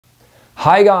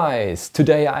Hi guys!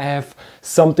 Today I have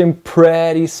something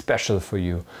pretty special for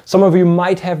you. Some of you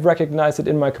might have recognized it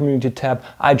in my community tab.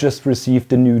 I just received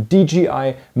the new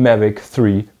DJI Mavic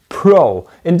 3 Pro.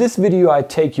 In this video I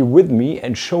take you with me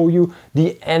and show you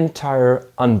the entire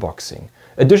unboxing.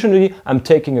 Additionally, I'm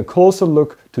taking a closer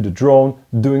look to the drone,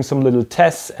 doing some little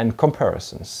tests and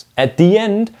comparisons. At the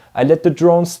end, I let the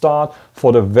drone start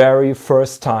for the very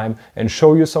first time and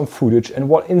show you some footage and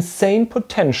what insane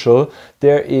potential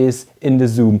there is in the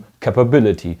zoom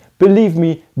capability. Believe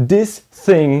me, this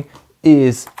thing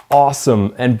is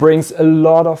awesome and brings a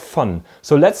lot of fun.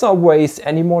 So let's not waste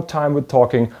any more time with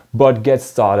talking, but get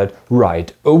started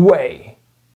right away.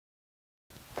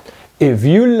 If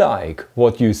you like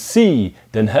what you see,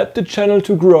 then help the channel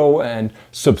to grow and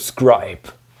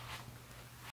subscribe.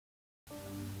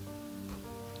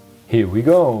 Here we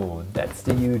go, that's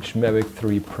the huge Mavic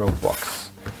 3 Pro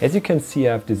box. As you can see,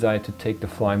 I've decided to take the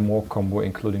Fly More combo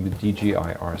including the DJI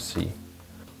RC.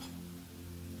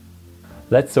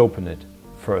 Let's open it.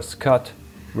 First cut,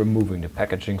 removing the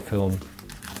packaging film.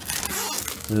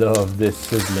 Love this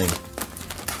sizzling.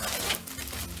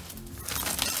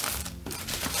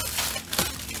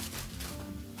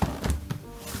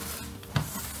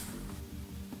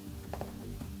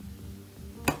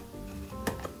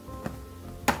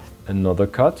 Another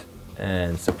cut,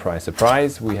 and surprise,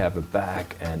 surprise, we have a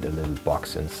bag and a little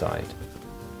box inside.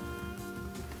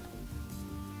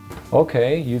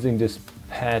 Okay, using this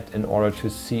pad in order to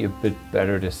see a bit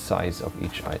better the size of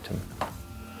each item.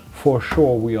 For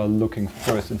sure, we are looking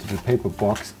first into the paper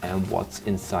box and what's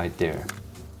inside there.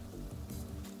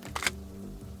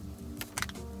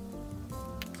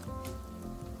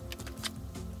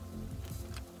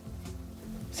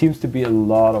 Seems to be a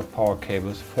lot of power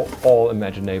cables for all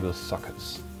imaginable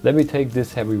sockets. Let me take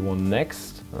this heavy one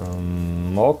next.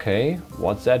 Okay,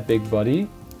 what's that big buddy?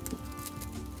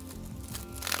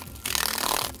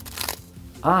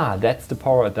 Ah, that's the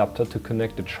power adapter to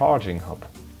connect the charging hub.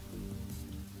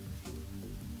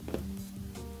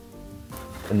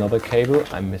 Another cable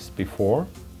I missed before.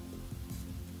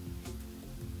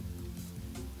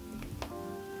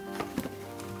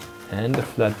 And a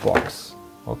flat box.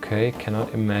 Okay,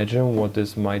 cannot imagine what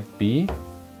this might be.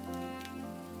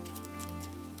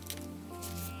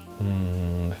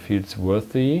 Feels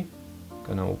worthy.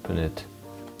 Gonna open it.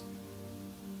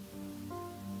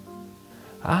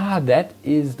 Ah, that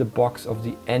is the box of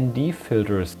the ND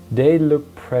filters. They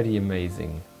look pretty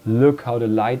amazing. Look how the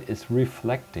light is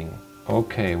reflecting.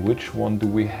 Okay, which one do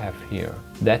we have here?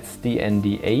 That's the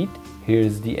ND8.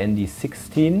 Here's the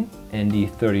ND16,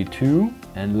 ND32,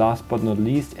 and last but not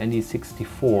least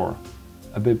ND64.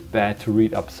 A bit bad to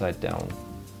read upside down.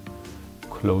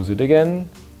 Close it again.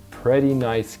 Pretty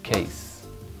nice case.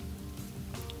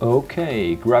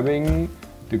 Okay, grabbing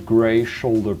the gray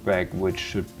shoulder bag, which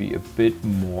should be a bit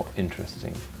more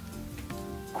interesting.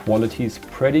 Quality is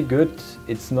pretty good.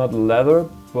 It's not leather,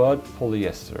 but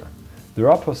polyester. The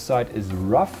upper side is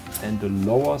rough and the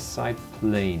lower side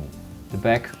plain. The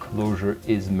back closure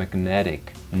is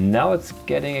magnetic. Now it's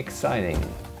getting exciting.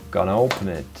 Gonna open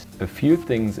it. A few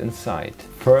things inside.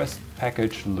 First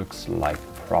package looks like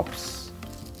props.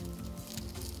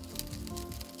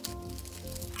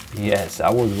 Yes, I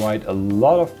was right, a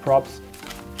lot of props.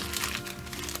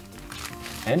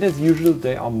 And as usual,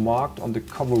 they are marked on the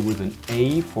cover with an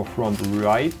A for front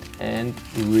right and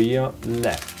rear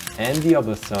left. And the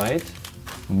other side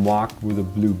marked with a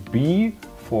blue B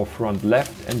for front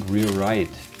left and rear right.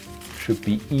 Should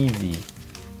be easy.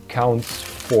 Counts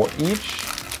for each,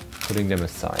 putting them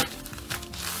aside.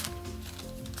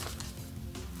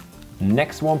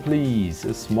 Next one please,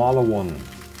 a smaller one.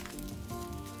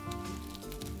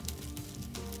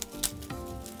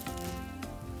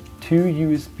 Two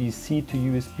USB-C to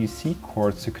USB-C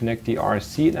cords to connect the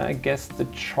RC and I guess the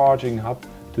charging hub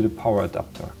to the power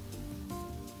adapter.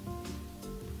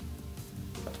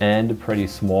 And a pretty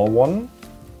small one,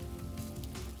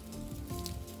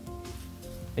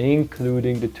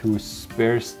 including the two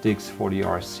spare sticks for the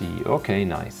RC. Okay,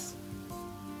 nice.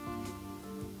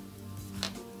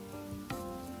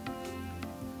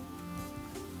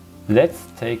 Let's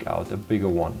take out a bigger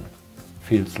one.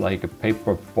 Feels like a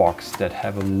paper box that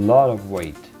have a lot of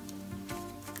weight.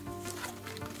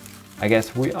 I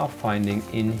guess we are finding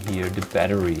in here the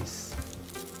batteries.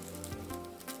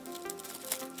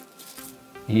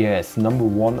 Yes, number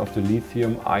one of the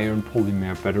lithium iron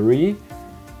polymer battery,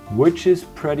 which is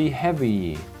pretty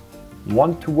heavy.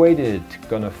 Want to weight it?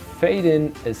 Gonna fade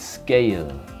in a scale.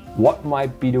 What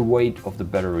might be the weight of the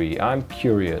battery? I'm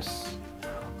curious.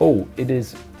 Oh, it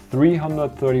is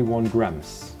 331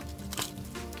 grams.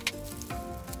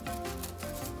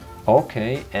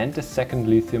 Okay, and the second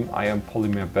lithium-ion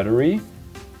polymer battery.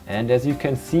 And as you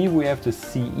can see, we have the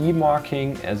CE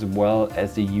marking as well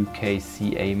as the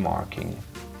UKCA marking.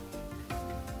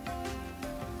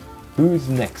 Who's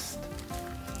next?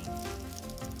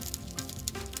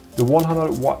 The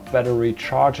 100 watt battery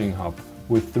charging hub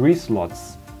with 3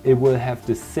 slots. It will have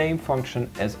the same function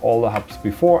as all the hubs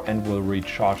before and will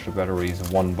recharge the batteries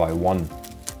one by one.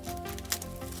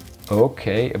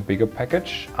 Okay, a bigger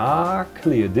package.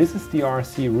 Clear. This is the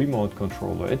RC remote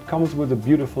controller. It comes with a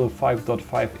beautiful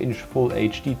 5.5-inch Full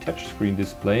HD touchscreen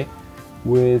display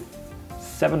with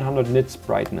 700 nits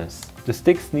brightness. The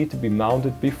sticks need to be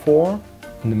mounted before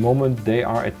and the moment they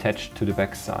are attached to the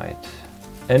back side.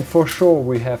 And for sure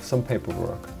we have some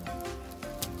paperwork.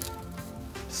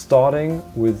 Starting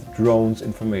with drone's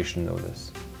information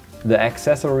notice, the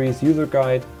Accessoirs user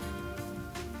guide,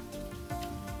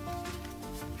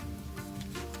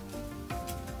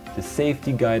 the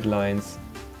safety guidelines,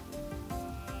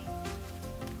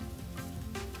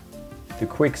 the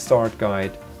quick start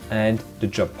guide, and the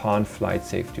Japan flight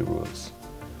safety rules.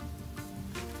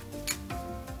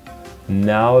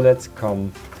 Now let's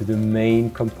come to the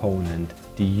main component,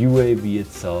 the UAV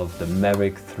itself, the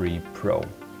Mavic 3 Pro.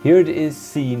 Here it is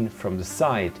seen from the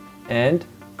side and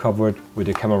covered with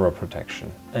a camera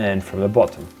protection, and from the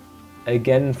bottom.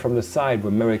 Again from the side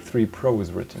where Mavic 3 Pro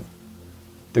is written.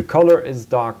 The color is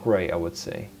dark gray, I would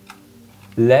say.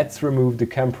 Let's remove the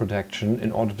cam protection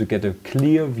in order to get a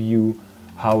clear view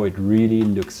how it really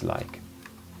looks like.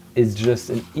 It's just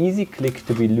an easy click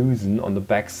to be loosened on the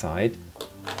back side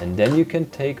and then you can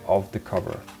take off the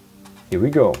cover. Here we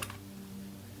go.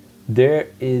 There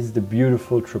is the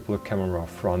beautiful triple camera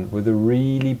front with a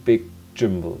really big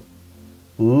gimbal.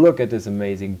 Look at this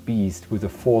amazing beast with a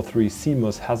 4.3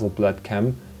 CMOS Hasselblad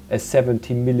Cam, a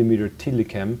 70mm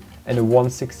Telecam and a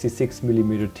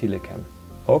 166mm Telecam.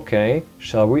 Okay,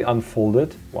 shall we unfold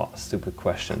it? Well, stupid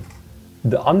question.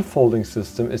 The unfolding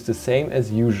system is the same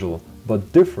as usual,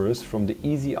 but differs from the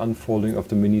easy unfolding of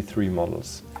the Mini 3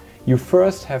 models. You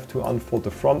first have to unfold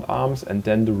the front arms and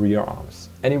then the rear arms.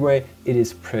 Anyway, it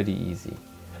is pretty easy.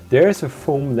 There is a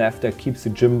foam left that keeps the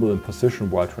gimbal in position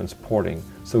while transporting,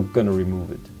 so gonna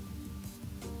remove it.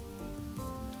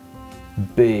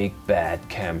 Big bad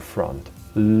cam front,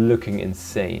 looking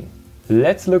insane.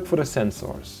 Let's look for the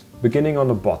sensors, beginning on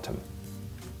the bottom.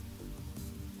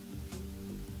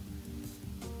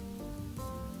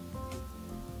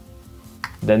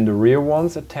 Then the rear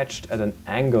ones attached at an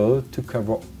angle to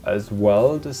cover as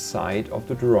well the side of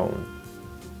the drone.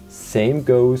 Same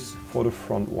goes for the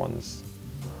front ones.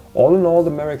 All in all,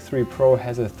 the Mavic 3 Pro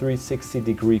has a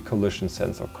 360-degree collision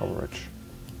sensor coverage.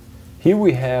 Here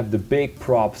we have the big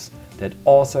props that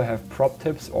also have prop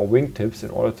tips or wing tips in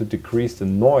order to decrease the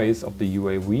noise of the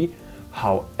UAV.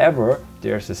 However,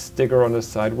 there's a sticker on the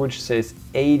side which says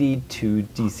 82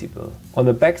 decibel. On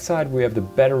the back side we have the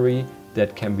battery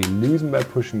that can be loosened by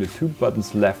pushing the 2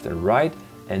 buttons left and right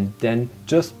and then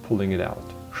just pulling it out.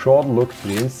 Short look to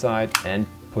the inside and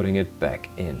putting it back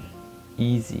in.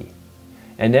 Easy.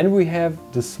 And then we have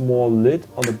the small lid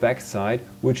on the back side,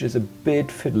 which is a bit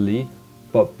fiddly,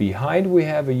 but behind we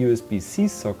have a USB-C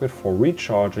socket for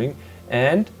recharging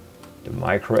and the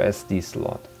micro SD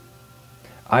slot.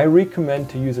 I recommend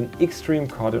to use an Extreme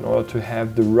card in order to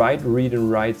have the right read and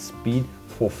write speed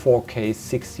for 4K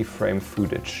 60 frame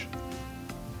footage.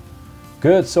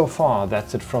 Good so far,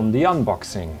 that's it from the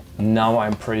unboxing. Now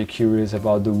I'm pretty curious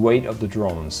about the weight of the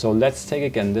drone, so let's take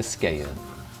again the scale.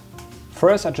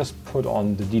 First I just put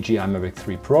on the DJI Mavic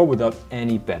 3 Pro without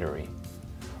any battery.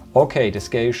 Okay, the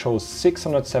scale shows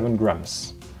 607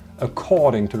 grams.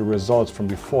 According to the results from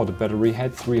before, the battery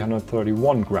had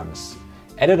 331 grams.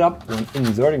 Added up when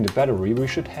inserting the battery, we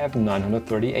should have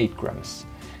 938 grams.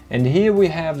 And here we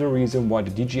have the reason why the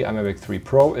DJI Mavic 3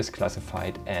 Pro is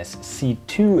classified as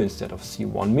C2 instead of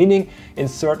C1, meaning in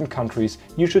certain countries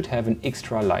you should have an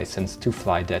extra license to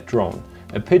fly that drone.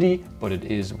 A pity, but it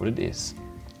is what it is.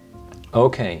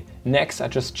 Okay, next I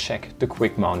just checked the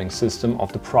quick mounting system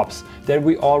of the props that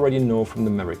we already know from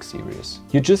the Mavic series.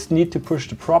 You just need to push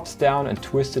the props down and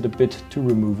twist it a bit to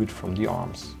remove it from the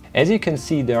arms. As you can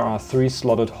see, there are 3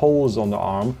 slotted holes on the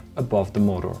arm above the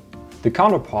motor. The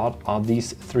counterpart are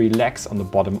these 3 legs on the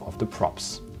bottom of the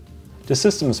props. The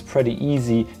system is pretty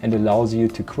easy and allows you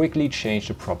to quickly change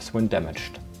the props when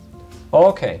damaged.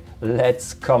 Okay,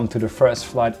 let's come to the first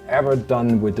flight ever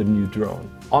done with the new drone.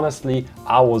 Honestly,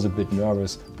 I was a bit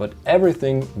nervous, but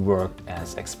everything worked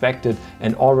as expected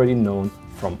and already known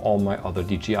from all my other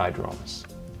DJI drones.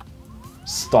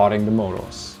 Starting the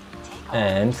motors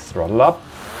and throttle up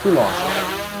to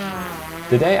launch.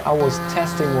 The day I was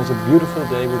testing was a beautiful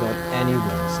day without any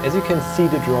winds. As you can see,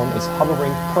 the drone is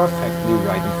hovering perfectly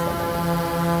right in front of me.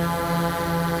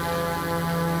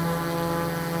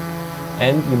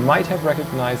 And you might have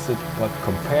recognized it, but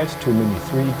compared to Mini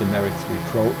 3, the Mavic 3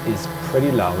 Pro is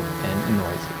pretty loud and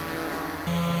noisy.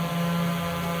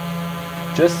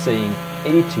 Just saying,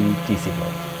 82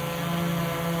 decibel.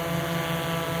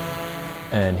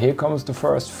 And here comes the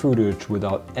first footage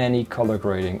without any color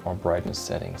grading or brightness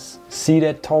settings. See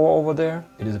that tower over there?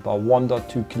 It is about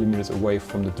 1.2 kilometers away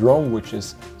from the drone, which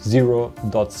is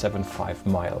 0.75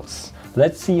 miles.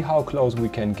 Let's see how close we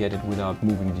can get it without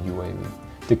moving the UAV.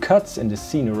 The cuts in the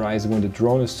scene arise when the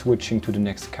drone is switching to the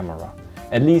next camera.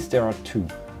 At least there are two,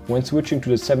 when switching to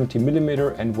the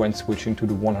 70mm and when switching to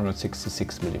the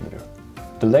 166mm.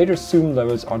 The later zoom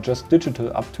levels are just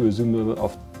digital up to a zoom level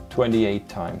of 28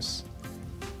 times.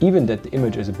 Even that the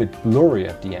image is a bit blurry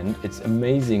at the end, it's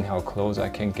amazing how close I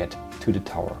can get to the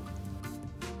tower.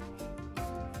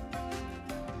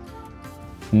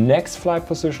 Next flight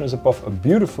position is above a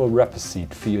beautiful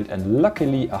Rapeseed field, and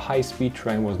luckily a high-speed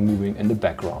train was moving in the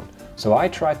background, so I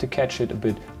tried to catch it a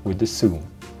bit with the zoom.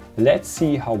 Let's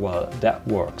see how well that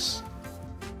works.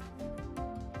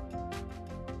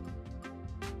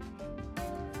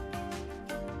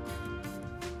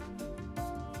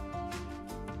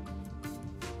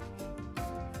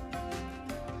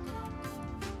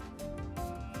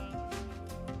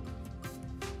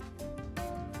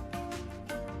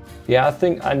 Yeah, I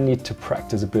think I need to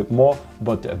practice a bit more,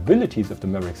 but the abilities of the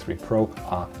Mavic 3 Pro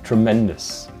are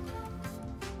tremendous.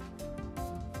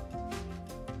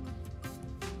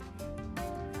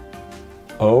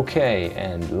 Okay,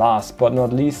 and last but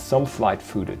not least, some flight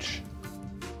footage.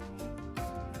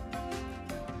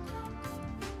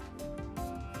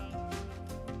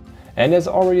 And as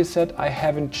already said, I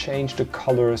haven't changed the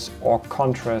colors or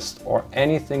contrast or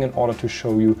anything in order to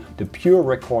show you the pure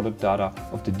recorded data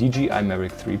of the DJI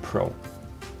Mavic 3 Pro.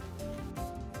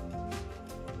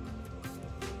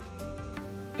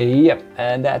 Yep,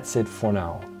 and that's it for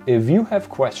now. If you have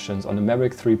questions on the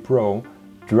Mavic 3 Pro,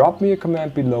 drop me a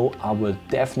comment below. I will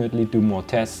definitely do more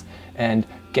tests and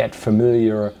get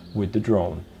familiar with the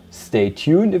drone. Stay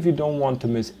tuned if you don't want to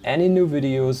miss any new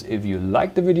videos. If you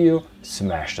liked the video,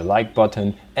 smash the like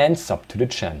button and sub to the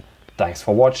channel. Thanks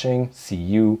for watching. See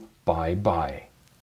you. Bye bye.